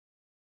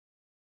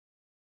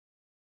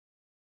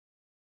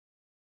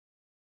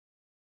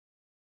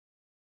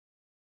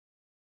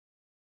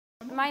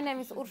My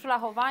name is Urszula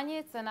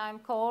Chowaniec, and I'm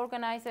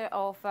co-organizer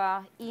of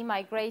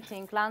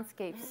E-Migrating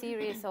Landscape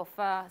series of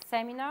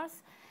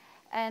seminars.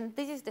 And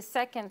this is the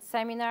second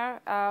seminar,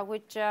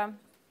 the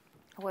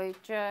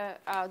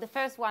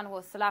first one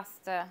was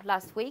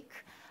last week.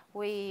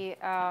 We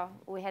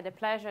had the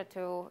pleasure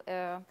to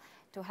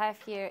have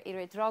here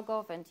Irit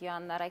Rogov and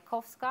Joanna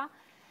Rajkowska.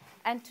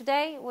 And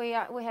today we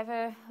have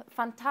a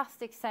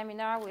fantastic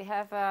seminar. We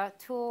have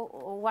two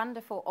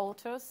wonderful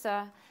authors.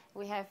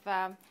 We have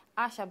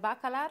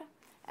Bakalar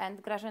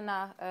and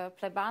Grażyna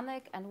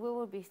Plebanek, and we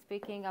will be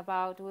talking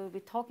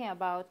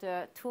about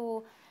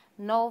two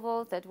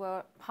novels that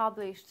were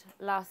published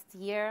last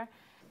year.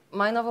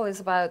 My novel is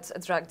about a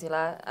drug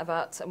dealer,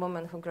 about a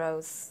woman who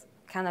grows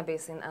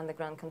cannabis in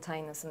underground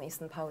containers in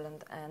eastern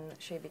Poland, and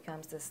she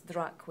becomes this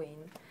drug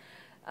queen.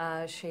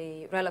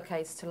 She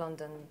relocates to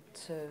London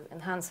to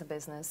enhance her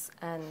business,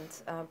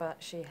 but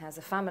she has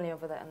a family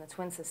over there and a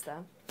twin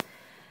sister.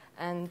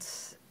 And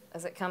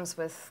as it comes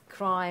with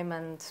crime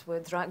and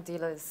with drug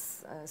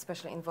dealers,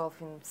 especially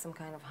involved in some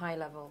kind of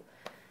high-level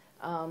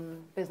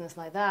business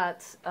like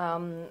that,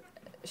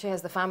 she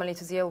has the family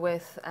to deal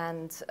with,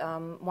 and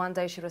one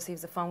day she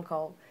receives a phone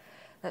call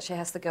that she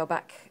has to go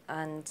back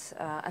and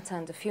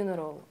attend the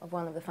funeral of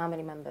one of the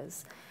family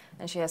members.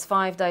 And she has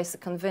 5 days to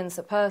convince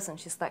a person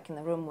she's stuck in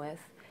the room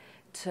with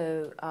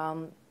to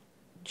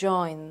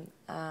join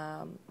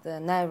the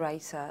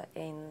narrator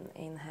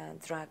in her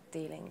drug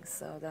dealing.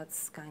 So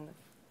that's kind of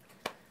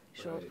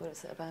short what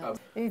it's about.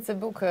 It's a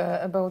book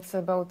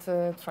about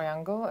a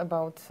triangle,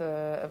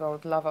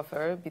 about love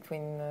affair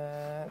between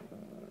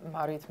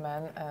married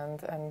man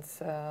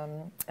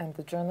and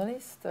the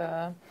journalist.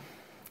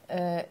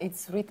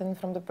 It's written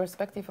from the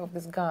perspective of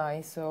this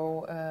guy,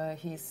 so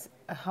he's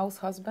a house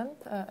husband.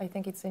 I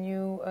think it's a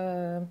new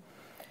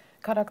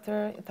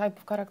type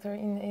of character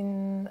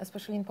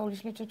especially in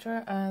Polish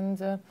literature,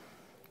 and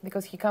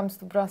because he comes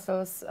to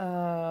Brussels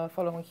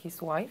following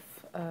his wife.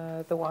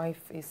 The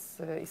wife is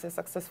a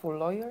successful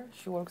lawyer.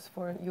 She works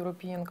for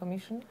European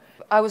Commission.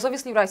 I was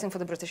obviously writing for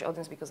the British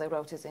audience because I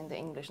wrote it in the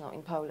English, not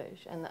in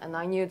Polish, and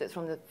I knew that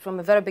from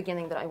the very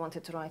beginning that I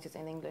wanted to write it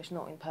in English,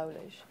 not in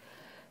Polish.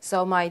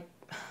 So I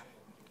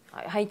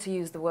hate to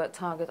use the word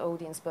target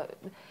audience, but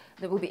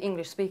there will be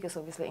English speakers,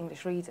 obviously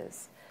English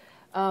readers.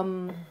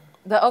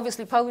 There are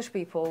obviously Polish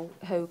people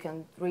who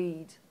can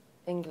read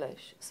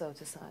English, so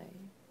to say.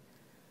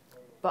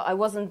 But I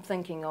wasn't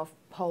thinking of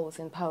Poles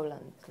in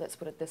Poland, let's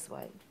put it this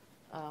way,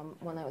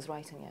 when I was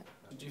writing it.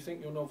 Do you think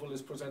your novel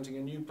is presenting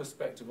a new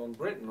perspective on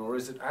Britain, or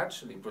is it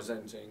actually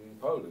presenting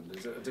Poland?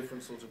 Is it a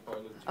different sort of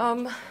Poland?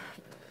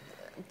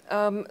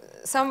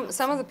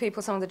 Some of the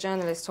people, some of the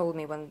journalists told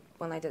me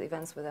when I did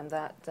events with them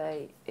that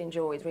they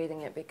enjoyed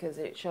reading it because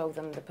it showed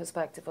them the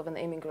perspective of an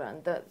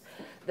immigrant. That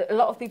a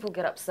lot of people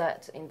get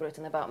upset in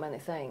Britain about many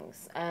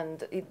things,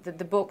 and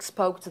the book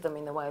spoke to them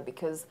in a way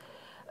because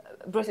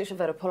British are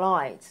very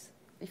polite.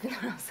 You know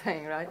what I'm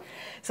saying, right?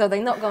 So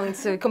they're not going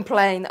to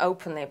complain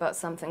openly about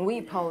something.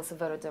 We Poles are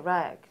very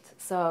direct.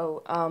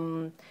 So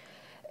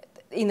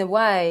in a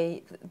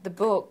way, the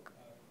book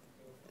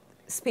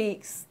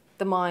speaks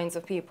the minds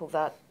of people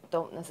that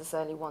don't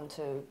necessarily want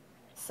to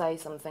say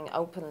something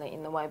openly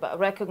in a way, but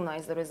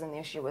recognize there is an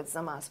issue with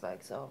some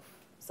aspects of,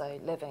 say,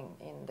 living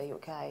in the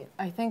UK.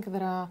 I think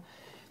there are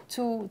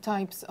two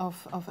types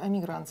of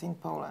immigrants in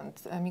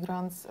Poland.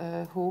 Immigrants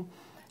who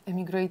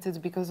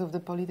emigrated because of the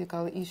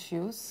political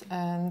issues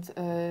and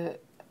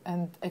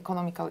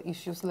economical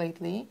issues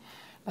lately.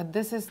 But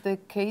this is the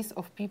case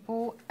of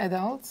people,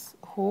 adults,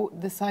 who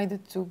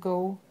decided to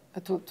go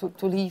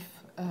to leave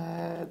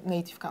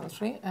native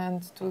country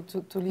and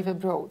to live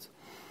abroad.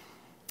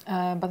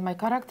 But my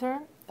character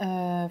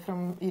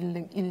from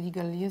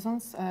Illegal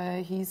Liaisons,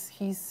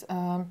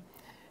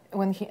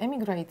 when he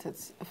emigrated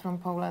from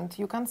Poland,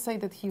 you can't say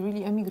that he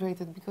really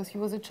emigrated because he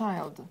was a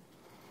child.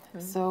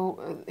 So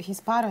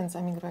his parents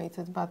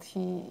emigrated, but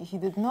he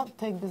did not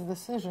take this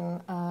decision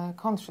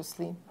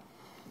consciously.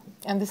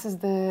 And this is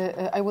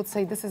I would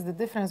say this is the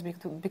difference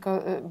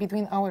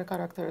between our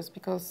characters,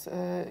 because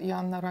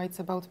Joanna writes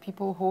about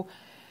people who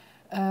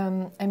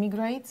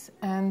emigrate,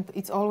 and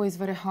it's always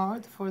very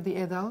hard for the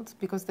adult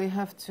because you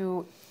have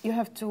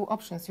two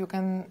options. You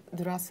can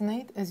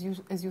deracinate,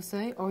 as you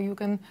say, or you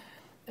can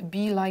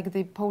be like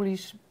the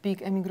Polish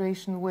big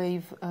emigration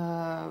wave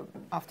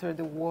after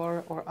the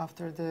war or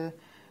after the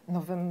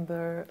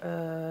November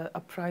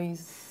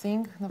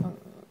uprising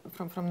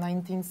from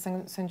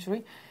 19th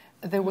century.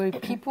 There were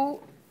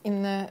people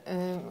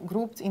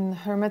grouped in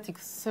hermetic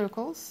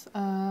circles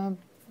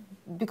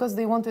because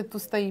they wanted to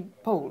stay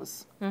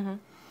Poles. Mm-hmm.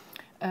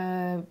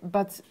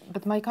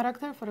 But my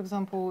character, for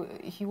example,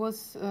 he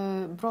was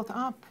brought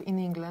up in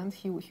England.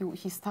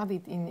 He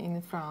studied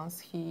in France.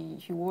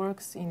 He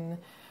works in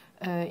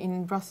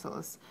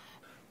Brussels.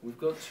 We've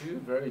got two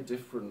very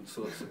different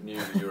sorts of new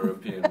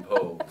European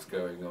Poles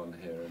going on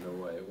here in a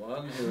way.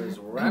 One who is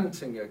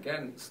ranting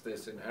against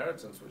this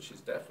inheritance, which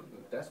she's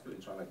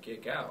desperately trying to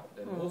kick out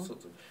in all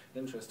sorts of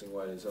interesting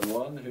ways, and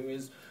one who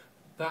is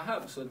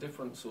perhaps a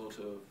different sort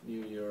of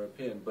new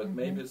European, but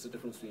maybe it's the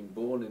difference between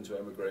born into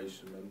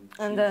emigration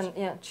and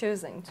then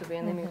choosing to be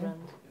an immigrant.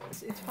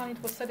 It's funny,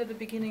 it was said at the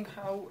beginning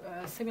how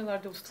similar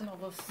those two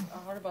novels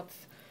are, but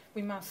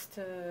we must,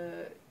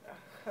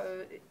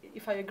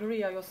 if I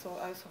agree, I also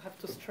have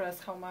to stress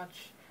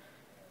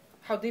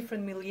how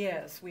different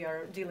milieus we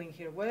are dealing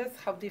here with,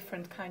 how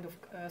different kind of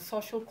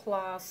social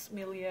class,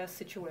 milieu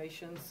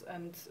situations,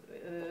 and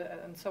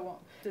so on.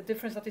 The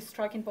difference that is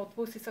striking both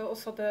books is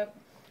also the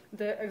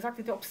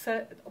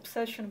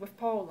obsession with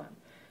Poland.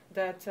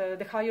 That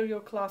the higher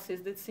your class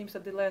is, it seems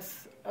that the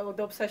less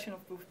the obsession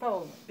with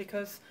Poland.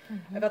 Because,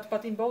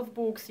 but in both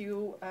books,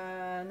 you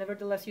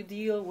nevertheless you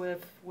deal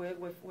with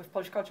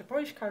Polish culture.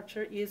 Polish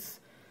culture is,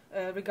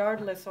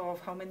 regardless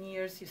of how many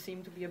years you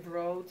seem to be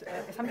abroad,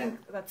 something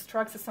that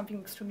strikes as something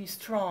extremely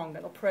strong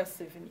and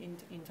oppressive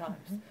in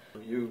times.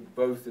 You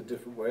both in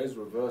different ways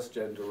reverse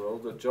gender role.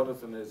 That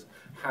Jonathan is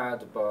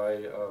had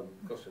by,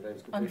 gosh, her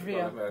name's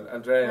completely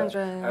Andrea,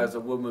 as a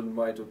woman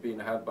might have been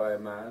had by a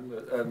man,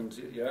 and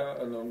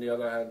on the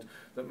other hand,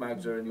 that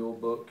Magda in your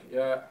book,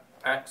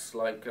 acts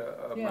like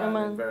a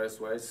man in various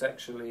ways,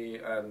 sexually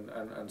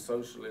and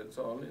socially and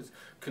so on.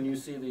 Can you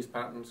see these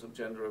patterns of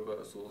gender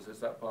reversals? Is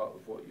that part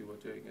of what you were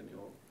doing in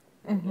your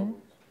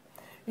novels?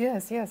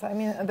 Yes. I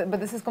mean, but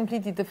this is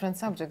completely different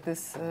subject.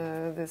 This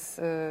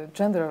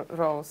gender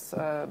roles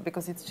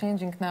because it's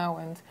changing now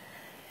and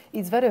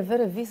it's very,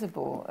 very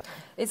visible.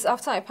 It's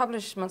after I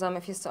published Madame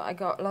Mephisto, I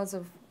got lots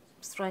of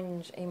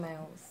strange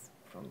emails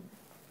from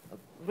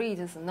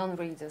readers and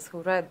non-readers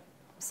who read,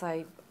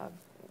 say,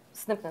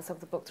 snippets of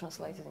the book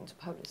translated into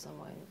Polish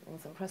somewhere in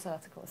some press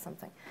article or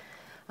something,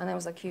 and I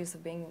was accused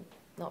of being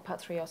not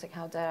patriotic.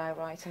 How dare I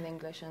write in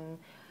English, and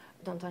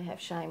don't I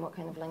have shame? What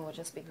kind of language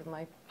I speak with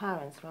my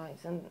parents, right?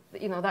 And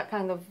that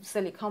kind of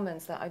silly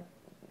comments that I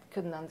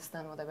couldn't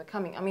understand where they were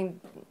coming. I mean,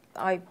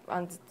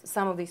 and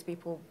some of these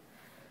people,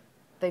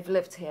 they've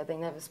lived here. They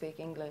never speak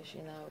English.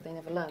 They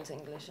never learned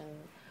English,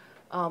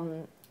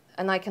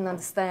 and I can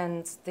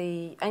understand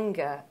the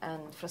anger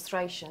and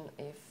frustration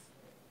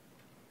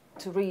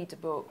to read a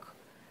book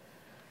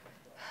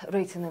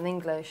written in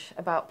English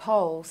about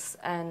Poles,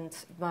 and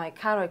my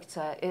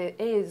character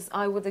is,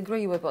 I would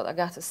agree with what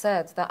Agata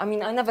said, that, I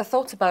mean, I never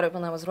thought about it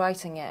when I was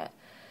writing it,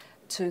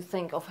 to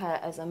think of her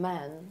as a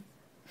man.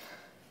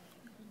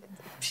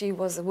 She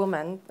was a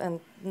woman, and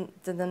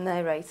the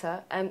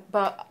narrator,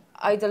 but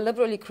I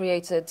deliberately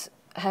created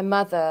her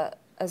mother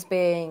as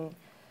being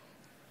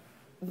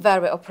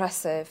very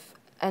oppressive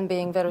and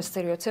being very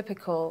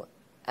stereotypical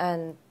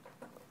and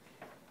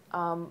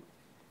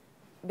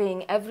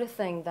being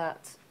everything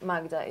that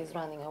Magda is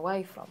running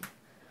away from.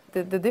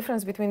 The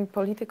difference between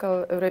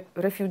political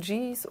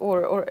refugees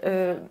or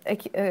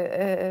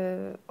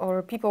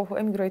people who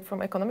emigrate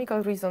from economical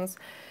reasons,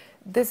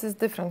 this is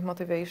different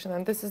motivation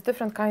and this is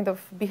different kind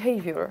of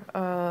behavior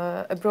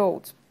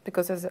abroad.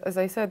 Because as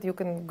I said, you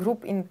can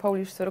group in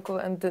Polish circle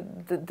and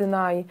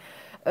deny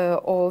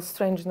all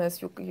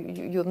strangeness.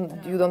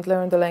 You don't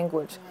learn the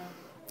language,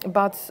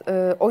 but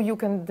or you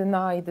can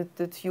deny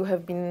that you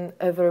have been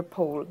ever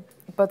Pole.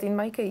 But in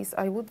my case,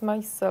 I would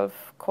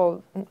myself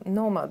call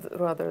nomad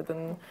rather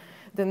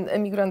than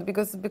immigrant,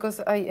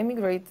 because I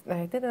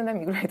didn't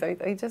emigrate.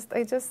 I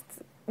just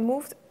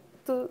moved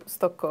to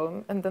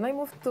Stockholm, and then I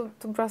moved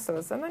to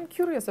Brussels, and I'm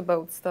curious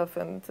about stuff,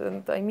 and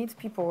I meet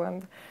people,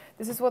 and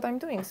this is what I'm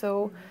doing.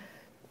 So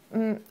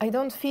I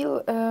don't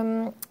feel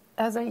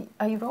as I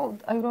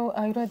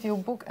read your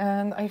book,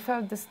 and I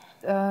felt this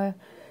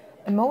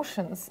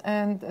emotions,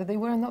 and they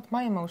were not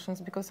my emotions,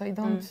 because I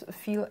don't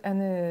feel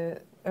any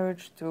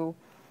urge to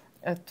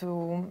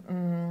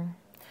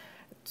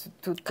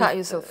cut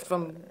yourself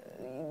from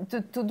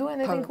to do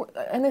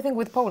anything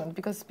with Poland,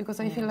 because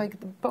I feel like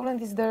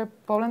Poland is there,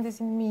 Poland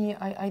is in me.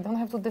 I don't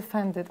have to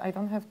defend it. I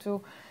don't have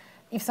to.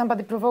 If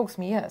somebody provokes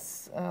me,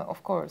 yes,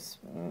 of course,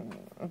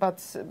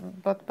 but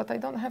I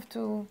don't have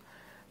to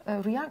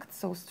react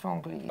so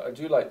strongly. I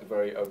do like the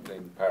very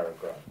opening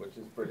paragraph, which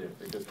is brilliant,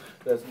 because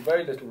there's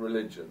very little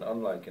religion,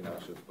 unlike in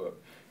Asher's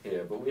book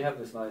here, but we have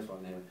this nice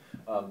one here.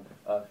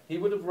 He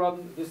would have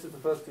run, this is the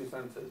first two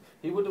sentences,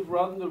 he would have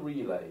run the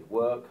relay,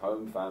 work,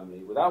 home, family,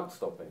 without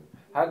stopping,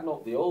 had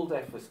not the old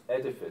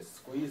edifice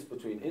squeezed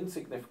between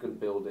insignificant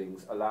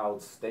buildings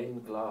allowed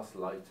stained glass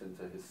light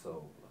into his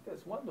soul.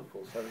 It's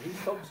wonderful. So he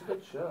stops at a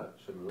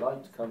church and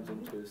light comes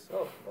into his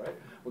soul, right?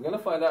 We're going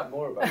to find out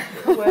more about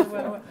this.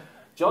 well.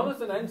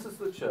 Jonathan enters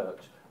the church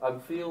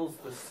and feels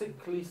the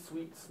sickly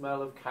sweet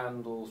smell of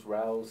candles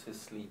rouse his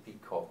sleepy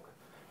cock.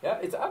 Yeah,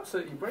 it's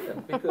absolutely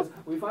brilliant, because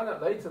we find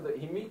out later that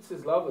he meets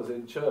his lovers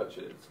in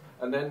churches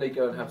and then they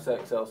go and have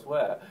sex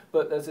elsewhere.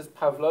 But there's this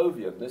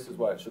Pavlovian, this is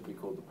why it should be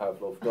called the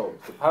Pavlov dogs.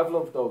 The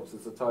Pavlov dogs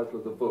is the title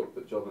of the book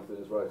that Jonathan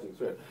is writing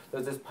through.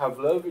 There's this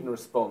Pavlovian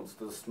response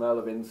to the smell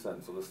of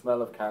incense or the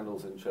smell of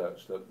candles in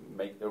church that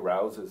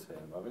arouses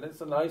him. I mean,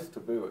 it's a nice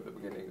taboo at the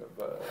beginning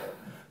of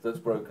that's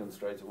broken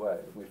straight away,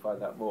 and we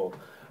find that more.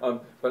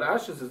 But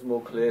Ashes is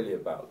more clearly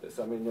about this.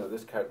 I mean,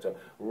 this character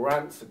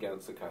rants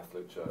against the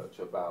Catholic Church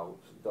about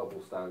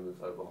double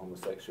standards over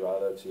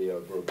homosexuality,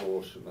 over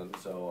abortion, and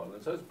so on.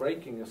 And so it's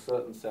breaking a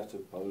certain set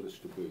of Polish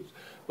taboos.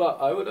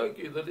 But I would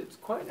argue that it's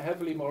quite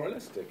heavily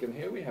moralistic. And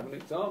here we have an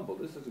example.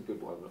 This is a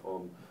good one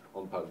on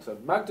Poland. So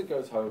Magda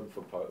goes home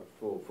for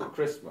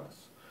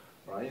Christmas,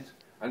 right?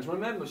 And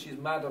remember, she's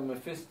Madame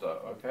Mephisto,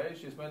 okay?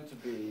 She's meant to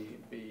be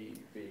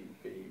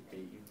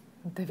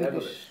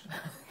devilish.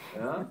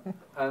 Yeah?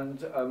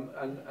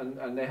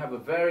 And they have a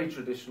very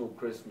traditional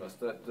Christmas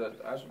that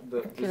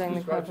is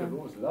described as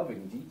always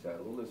loving detail,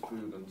 all this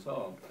food and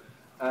so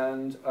on.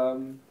 And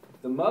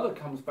the mother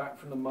comes back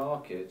from the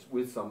market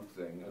with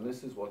something, and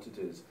this is what it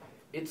is.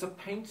 It's a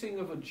painting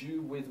of a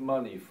Jew with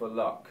money for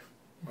luck.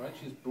 Right?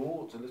 She's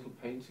brought a little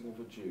painting of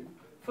a Jew.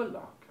 For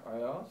luck, I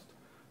asked.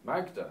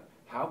 Magda,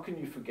 how can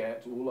you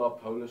forget all our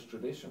Polish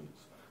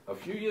traditions? A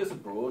few years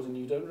abroad and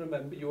you don't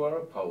remember you are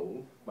a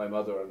Pole, my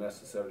mother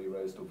unnecessarily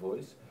raised her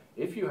voice.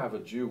 If you have a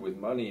Jew with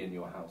money in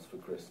your house for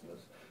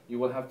Christmas, you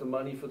will have the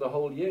money for the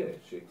whole year,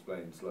 she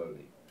explained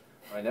slowly.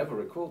 I never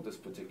recalled this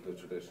particular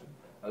tradition.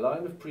 A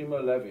line of Primo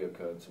Levi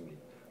occurred to me.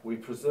 We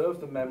preserve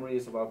the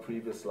memories of our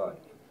previous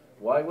life.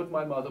 Why would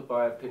my mother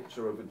buy a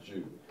picture of a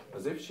Jew?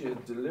 As if she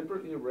had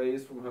deliberately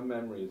erased from her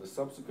memory the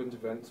subsequent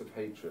events of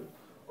hatred,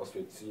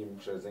 Oswiecim,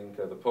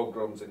 Brzezinka, the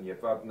pogroms in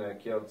Jedwabne,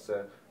 Kielce,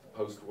 the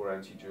post-war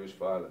anti-Jewish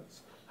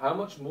violence. How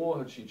much more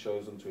had she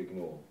chosen to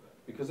ignore?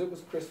 Because it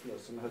was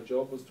Christmas and her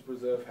job was to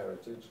preserve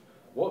heritage.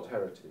 What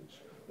heritage?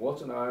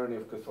 What an irony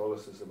of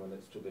Catholicism and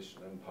its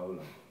tradition in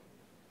Poland.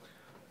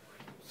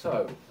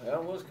 So,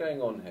 what's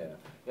going on here?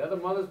 Yeah, the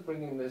mother's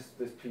bringing this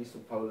piece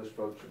of Polish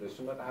folk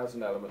tradition that has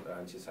an element of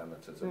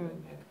anti-Semitism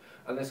in here.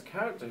 And this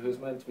character who's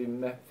meant to be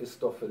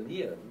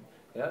Mephistophelian,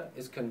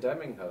 is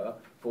condemning her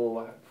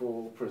for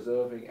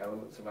preserving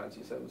elements of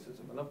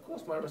anti-Semitism. And of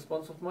course my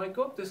response was, my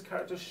God, this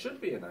character should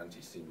be an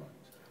anti-Semite.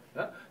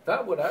 Yeah?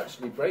 That would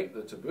actually break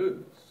the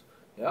taboos.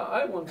 Yeah,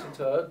 I wanted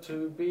her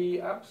to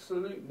be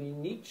absolutely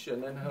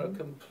Nietzschean in her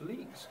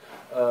complete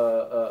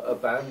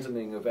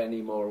abandoning of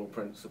any moral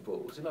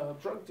principles. A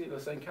drug dealer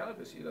saying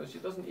cannabis, she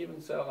doesn't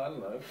even sell, I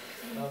don't know,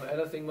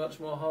 anything much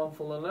more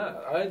harmful than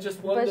that. I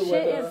just wonder but she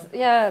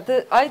whether...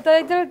 is, I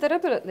did it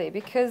deliberately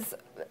because...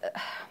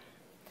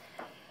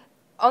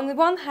 on the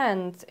one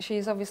hand,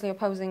 she's obviously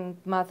opposing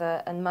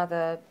Mother, and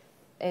Mother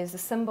is a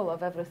symbol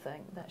of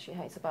everything that she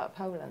hates about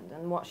Poland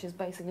and what she's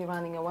basically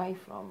running away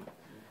from.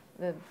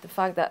 The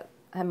fact that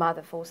her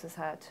mother forces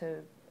her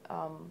to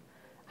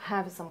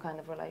have some kind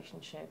of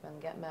relationship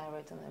and get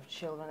married and have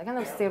children, a kind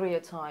of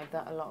stereotype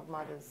that a lot of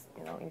mothers,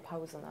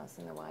 impose on us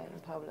in a way in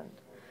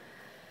Poland.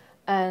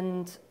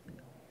 And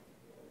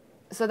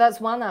so that's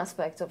one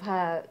aspect of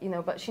her,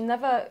 but she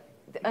never...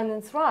 And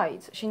it's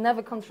right, she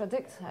never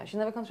contradicts her. She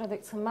never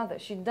contradicts her mother.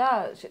 She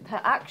does.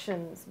 Her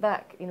actions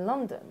back in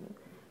London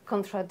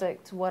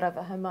contradict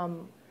whatever her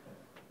mum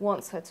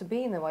wants her to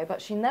be in a way,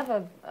 but she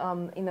never,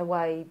 in a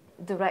way,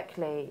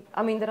 directly...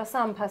 I mean, there are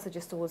some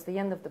passages towards the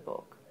end of the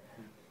book,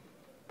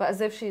 but as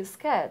if she is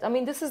scared. I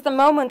mean, this is the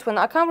moment when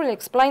I can't really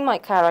explain my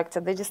character.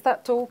 They just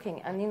start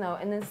talking, and,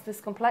 and there's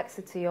this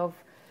complexity of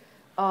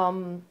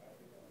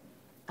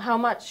how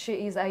much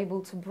she is able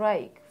to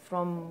break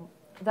from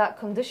that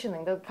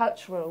conditioning, the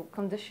cultural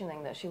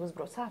conditioning that she was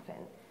brought up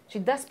in. She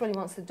desperately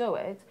wants to do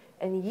it,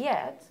 and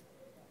yet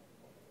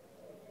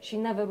she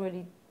never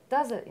really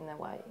does it in a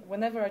way.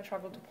 Whenever I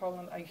travel to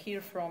Poland, I hear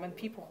from, and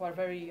people who are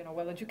very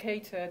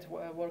well-educated,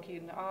 working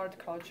in art,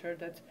 culture,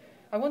 that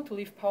I want to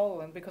leave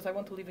Poland because I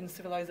want to live in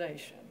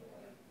civilization.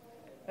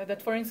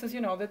 That, for instance,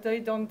 that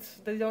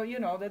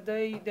that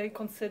they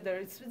consider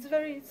it's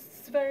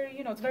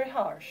very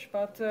harsh,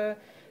 but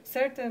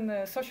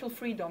certain social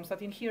freedoms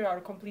that in here are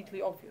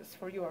completely obvious,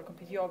 for you are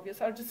completely obvious,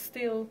 are just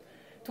still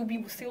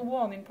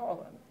won in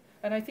Poland.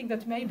 And I think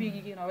that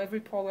maybe,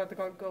 every Pole that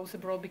goes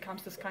abroad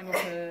becomes this kind of,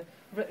 I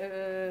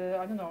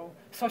don't know,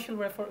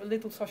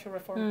 little social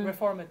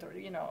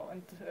reformatory,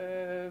 and,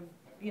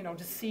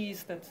 just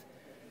sees that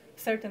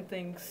certain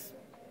things,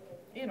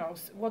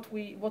 what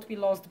we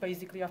lost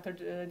basically after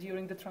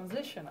during the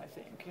transition, I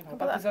think,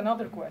 but that's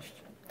another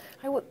question.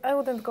 I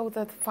wouldn't go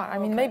that far. I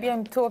mean, maybe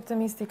I'm too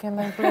optimistic and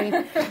I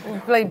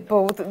play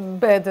both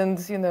bad and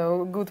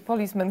good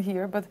policeman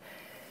here. But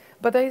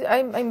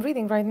I'm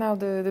reading right now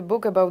the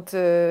book about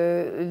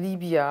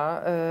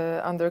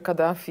Libya under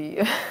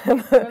Gaddafi.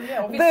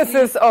 This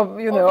is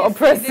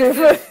oppressive.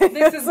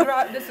 This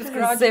is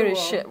gradual. Serious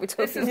shit we're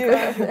talking. This is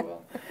gradual.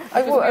 We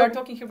are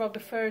talking about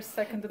the first,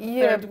 second, and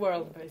third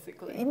world,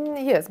 basically.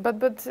 Yes, but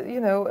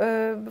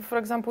for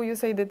example, you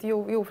say that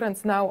your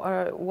friends now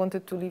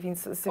wanted to live in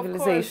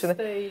civilization. Of course,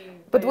 they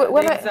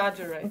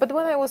exaggerate. But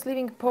when I was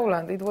living in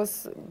Poland, it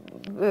was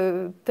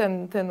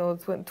 10 or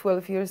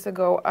 12 years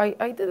ago.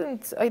 I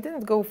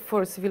didn't go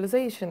for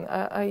civilization.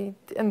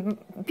 And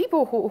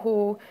people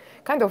who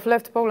kind of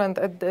left Poland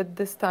at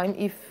this time,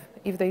 if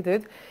they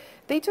did,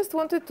 they just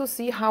wanted to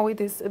see how it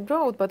is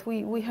abroad. But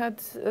we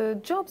had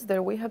jobs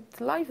there, we had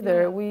life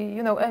there.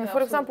 And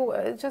for example,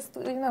 just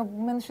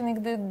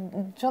mentioning the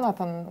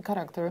Jonathan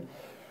character.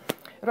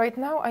 Right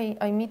now,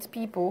 I meet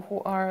people who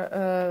are,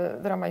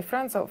 there are my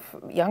friends of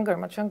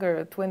much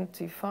younger,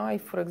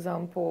 25, for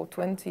example,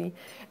 20,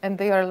 and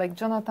they are like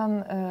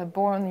Jonathan,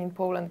 born in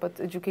Poland but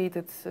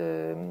educated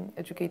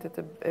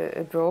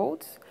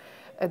abroad.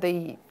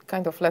 They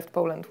kind of left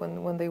Poland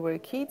when they were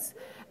kids,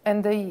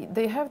 and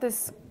they have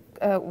this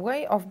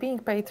way of being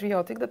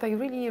patriotic that I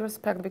really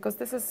respect, because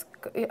this is,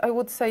 I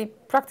would say,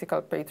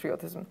 practical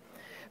patriotism.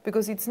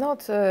 Because it's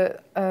not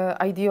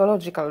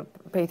ideological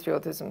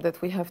patriotism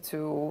that we have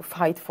to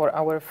fight for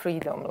our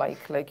freedom, like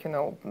you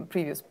know,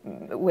 previous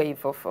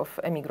wave of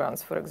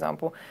immigrants, for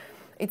example.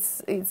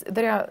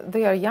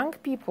 They are young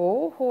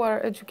people who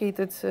are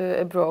educated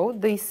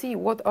abroad. They see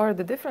what are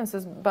the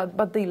differences,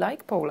 but they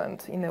like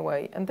Poland in a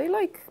way, and they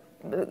like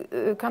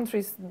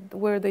countries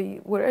where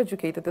they were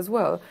educated as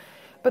well.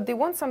 But they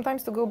want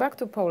sometimes to go back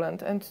to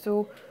Poland and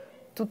to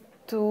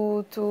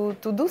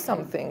do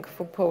something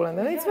for Poland,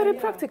 and it's very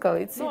practical.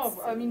 It's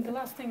I mean, the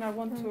last thing I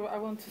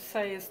want to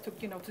say is to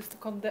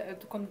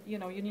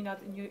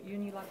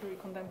unilaterally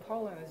condemn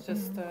Poland. It's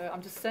just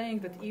I'm just saying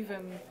that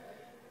even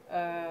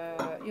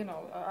you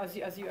know, as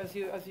you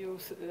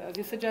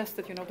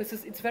suggested, you know,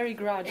 it's very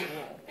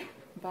gradual.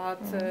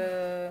 But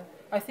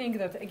I think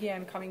that,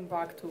 again, coming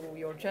back to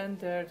your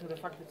gender, to the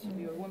fact that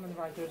you're women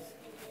writers,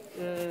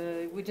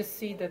 we just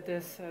see that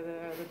this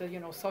you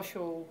know,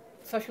 social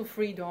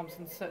freedoms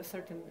and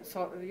certain,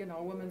 you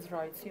know, women's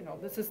rights, you know,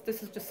 this is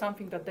just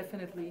something that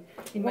definitely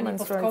in many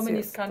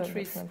post-communist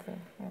countries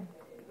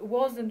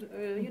wasn't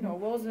you know,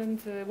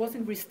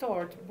 wasn't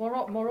restored.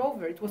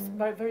 Moreover, it was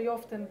very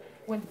often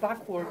went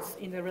backwards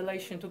in the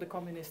relation to the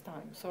communist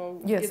time. So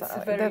yes,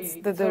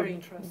 it's very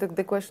interesting.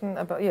 The question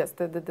about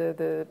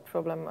the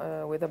problem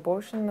with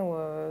abortion,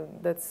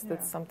 that's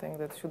something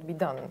that should be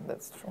done.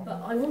 That's true.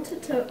 I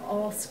wanted to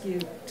ask you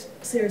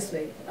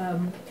seriously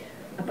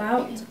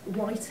about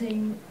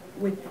writing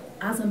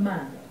as a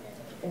man,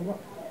 or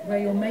where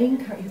your main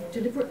character, you've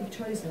deliberately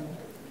chosen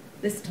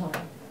this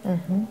time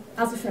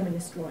as a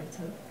feminist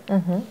writer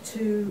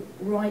to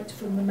write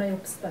from the male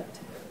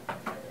perspective,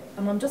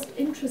 and I'm just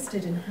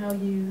interested in how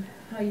you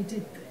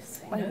did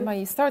this.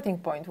 My starting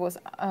point was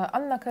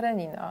Anna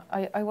Karenina.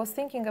 I was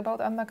thinking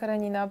about Anna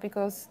Karenina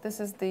because this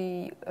is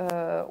the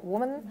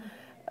woman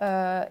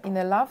in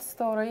a love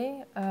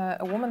story,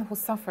 a woman who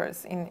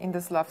suffers in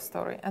this love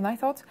story, and I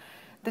thought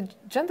the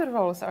gender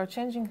roles are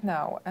changing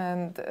now,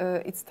 and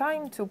it's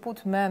time to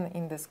put men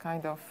in this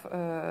kind of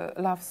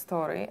love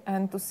story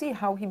and to see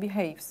how he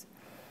behaves.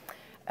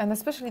 And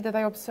especially that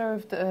I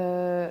observed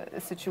a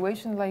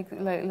situation like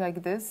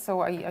this,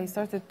 so I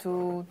started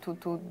to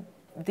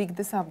dig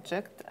the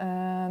subject,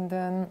 and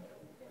then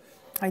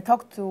I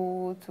talked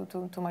to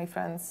my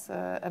friends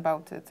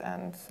about it,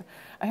 and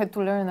I had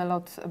to learn a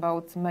lot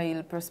about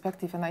male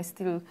perspective, and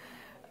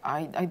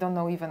I don't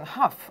know even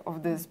half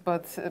of this,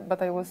 but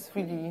I was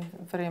really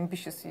very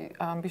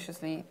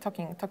ambitiously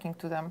talking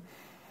to them,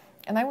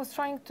 and I was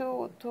trying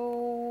to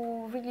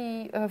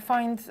really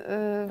find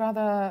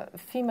rather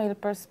female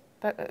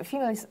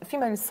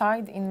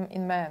side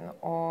in men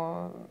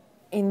or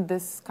in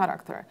this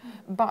character.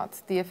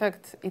 But the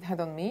effect it had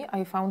on me,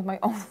 I found my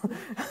own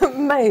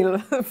male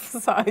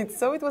side,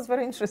 so it was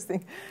very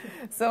interesting.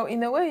 So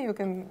in a way, I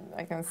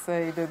can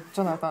say that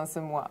Jonathan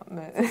c'est moi.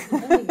 It's a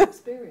learning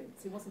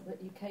experience. It wasn't that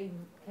you came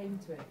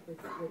to it with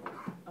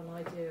an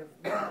idea of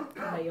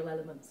male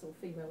elements or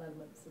female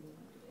elements in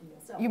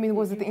yourself. You mean,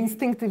 was it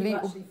instinctively? You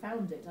actually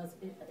found it as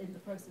in the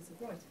process of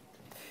writing.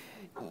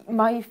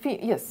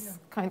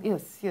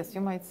 Yes, yes,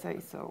 you might say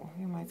so.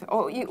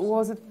 Or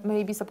was it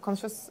maybe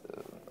subconscious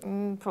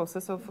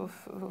process of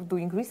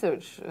doing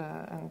research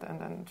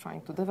and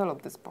trying to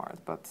develop this part?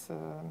 But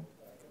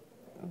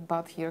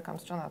here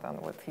comes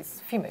Jonathan with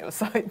his female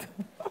side.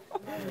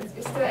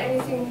 Is there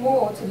anything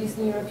more to these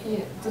new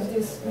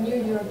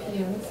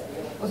Europeans,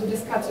 or to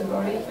this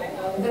category,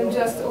 than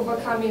just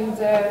overcoming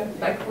the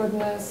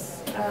backwardness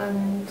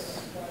and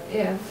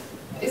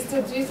do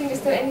you think,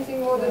 is there anything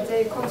more that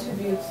they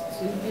contribute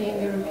to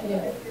being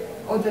European,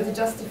 or that it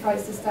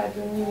justifies this type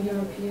of new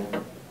European?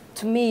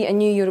 To me, a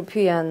new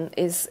European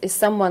is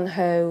someone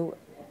who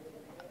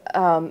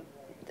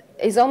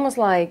is almost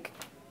like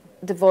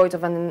devoid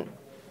of an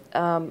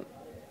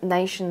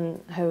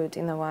nationhood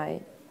in a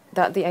way,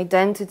 that the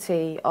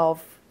identity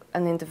of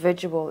an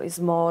individual is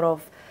more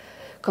of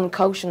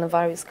concoction of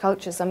various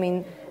cultures. I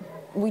mean,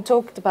 we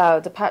talked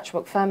about the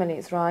patchwork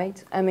families,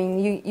 right? I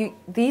mean,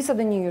 these are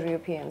the new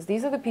Europeans.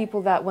 These are the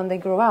people that when they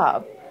grow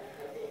up,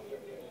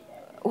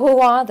 who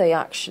are they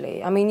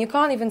actually? I mean, you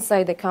can't even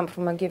say they come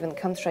from a given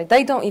country.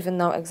 They don't even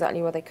know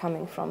exactly where they're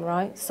coming from,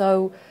 right?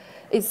 So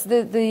it's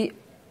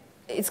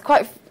it's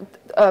quite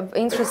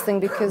interesting,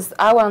 because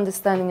our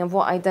understanding of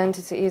what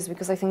identity is,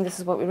 because I think this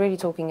is what we're really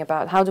talking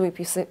about, how do we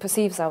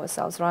perceive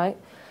ourselves, right,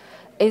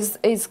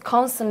 is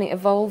constantly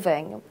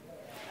evolving.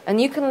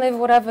 And you can live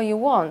whatever you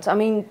want. I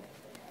mean,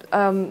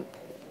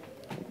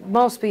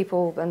 most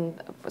people, and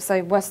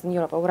say Western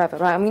Europe or whatever,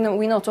 right? I mean,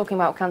 we're not talking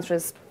about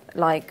countries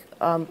like,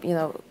 you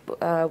know,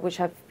 which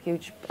have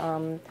huge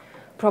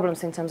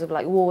problems in terms of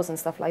like wars and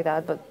stuff like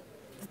that, but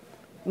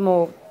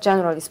more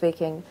generally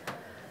speaking,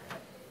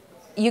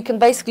 you can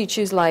basically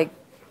choose, like,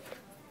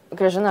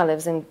 Grażyna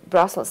lives in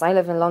Brussels, I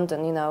live in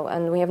London, you know,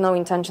 and we have no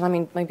intention, I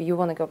mean, maybe you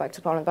want to go back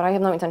to Poland, but I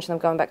have no intention of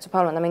going back to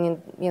Poland. I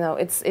mean, you know,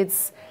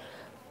 it's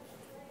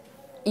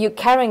you're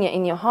carrying it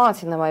in your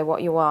heart in a way,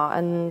 what you are,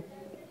 and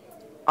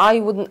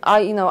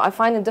you know, I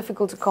find it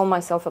difficult to call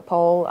myself a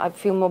Pole. I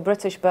feel more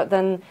British, but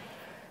then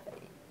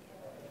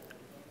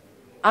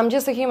I'm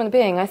just a human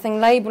being. I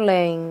think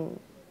labeling,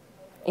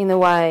 in a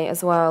way,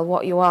 as well,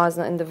 what you are as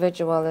an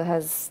individual, it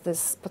has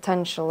this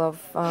potential of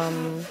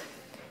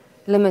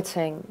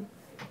limiting,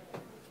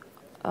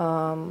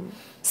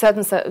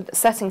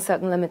 setting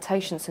certain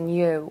limitations in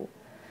you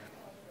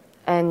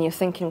and your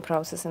thinking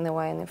process, in a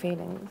way, and your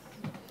feelings.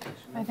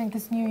 I think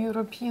this new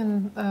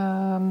European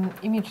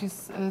image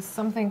is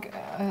something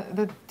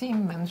that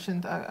Tim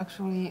mentioned,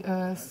 actually.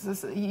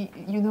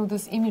 You know,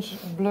 this image,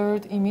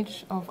 blurred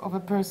image of a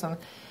person.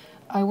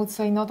 I would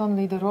say not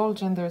only the role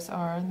genders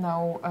are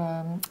now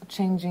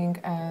changing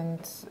and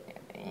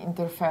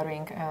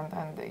interfering,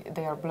 and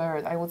they are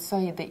blurred. I would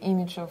say the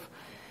image of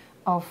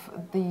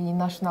the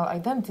national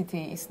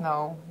identity is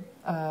now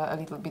a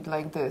little bit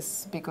like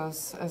this,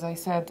 because, as I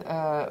said,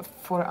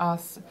 for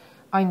us,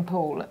 I'm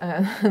Pole,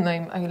 and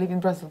I live in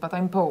Brussels, but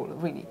I'm Pole,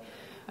 really.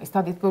 I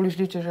studied Polish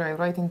literature, I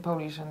write in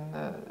Polish, and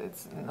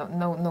it's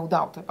no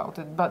doubt about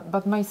it.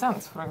 But my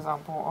sons, for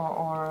example,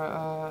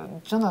 or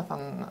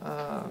Jonathan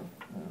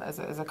as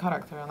a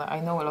character, and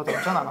I know a lot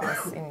of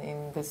Jonathans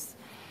in this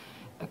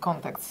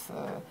context,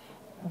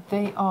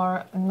 they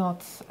are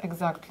not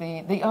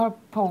exactly, they are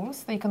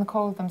Poles, they can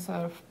call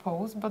themselves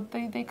Poles, but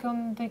they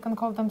can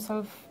call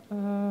themselves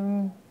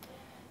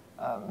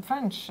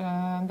French.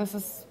 This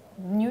is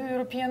New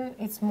European,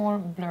 it's more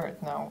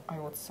blurred now, I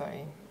would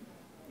say.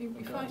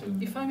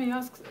 If I may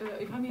ask,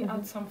 if I may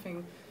add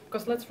something,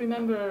 because let's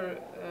remember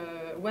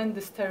when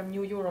this term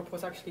New Europe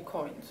was actually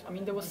coined. I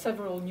mean, there were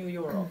several New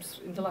Europes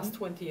in the last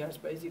 20 years,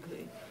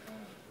 basically.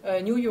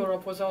 New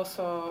Europe was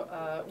also,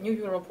 New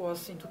Europe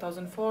was in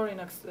 2004 in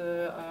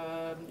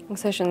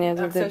accession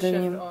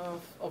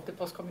of the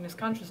post-communist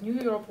countries. New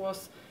Europe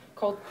was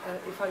called,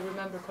 if I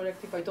remember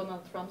correctly, by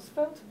Donald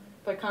Rumsfeld,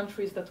 by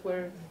countries that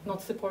were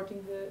not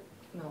supporting the,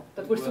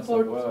 that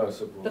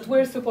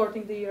were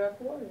supporting the Iraq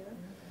war. Yeah.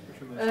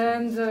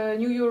 And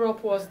New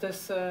Europe was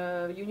this.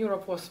 New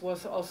Europe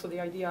was also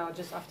the idea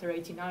just after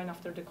 '89,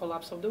 after the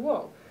collapse of the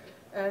wall,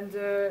 and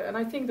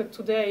I think that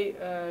today,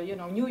 you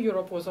know, New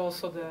Europe was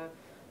also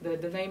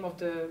the name of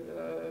the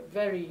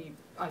very,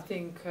 I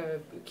think,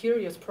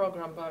 curious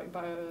program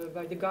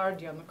by the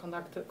Guardian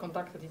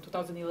conducted in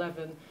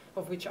 2011,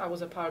 of which I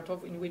was a part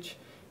of, in which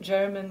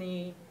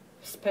Germany,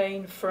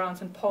 Spain,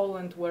 France, and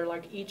Poland were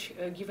like each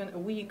given a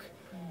week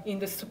in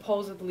the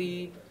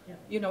supposedly,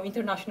 you know,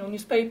 international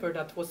newspaper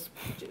that was,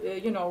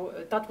 you know,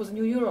 that was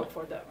New Europe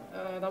for them.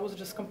 That was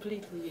just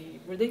completely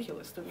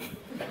ridiculous to me.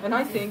 And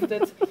I think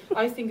that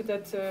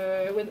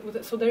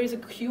so there is a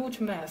huge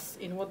mess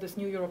in what this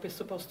New Europe is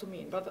supposed to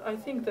mean. But I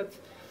think that,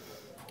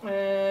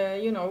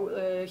 you know,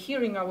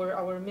 hearing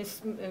our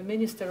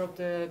Minister of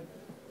the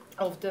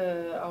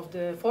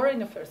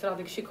Foreign Affairs,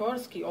 Radek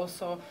Sikorski,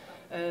 also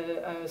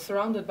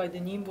surrounded by the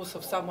nimbus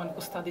of someone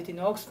who studied in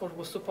Oxford,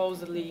 was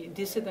supposedly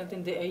dissident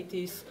in the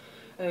 80s,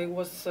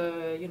 was,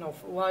 you know,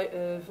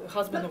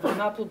 husband of Von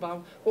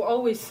Applebaum, who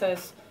always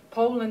says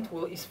Poland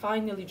is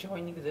finally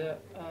joining the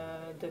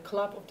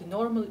club of the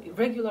normal,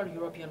 regular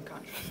European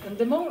countries. And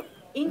the more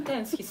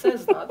intense he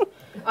says that,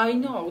 I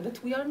know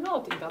that we are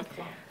not in that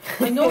club.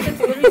 I know that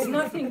there is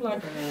nothing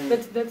like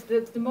that.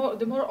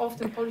 The more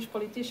often Polish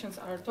politicians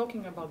are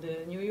talking about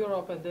the New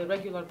Europe and the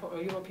regular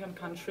European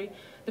country,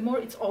 the more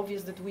it's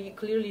obvious that we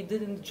clearly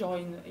didn't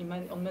join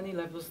on many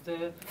levels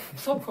the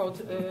so-called,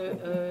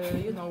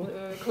 you know,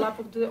 club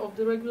of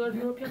the regular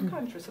European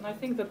countries. And I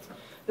think that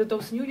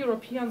those new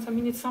Europeans, I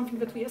mean, it's something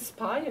that we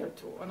aspire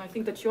to, and I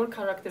think that your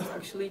characters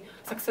actually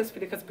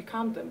successfully has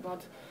become them.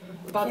 But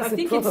I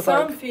think it's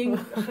something.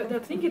 I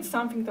think it's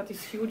something that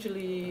is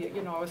hugely,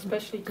 you know,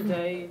 especially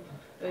today,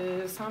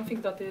 something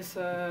that is,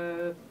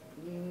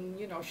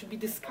 you know, should be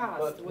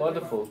discussed.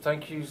 Wonderful.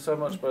 Thank you so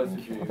much, both of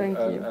you. Thank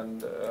you.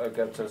 And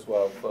Agata as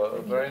well, for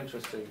a very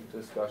interesting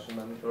discussion,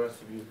 and the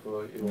rest of you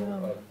for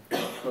your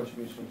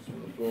contributions to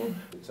the floor.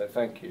 So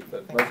thank you.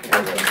 But most of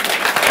all,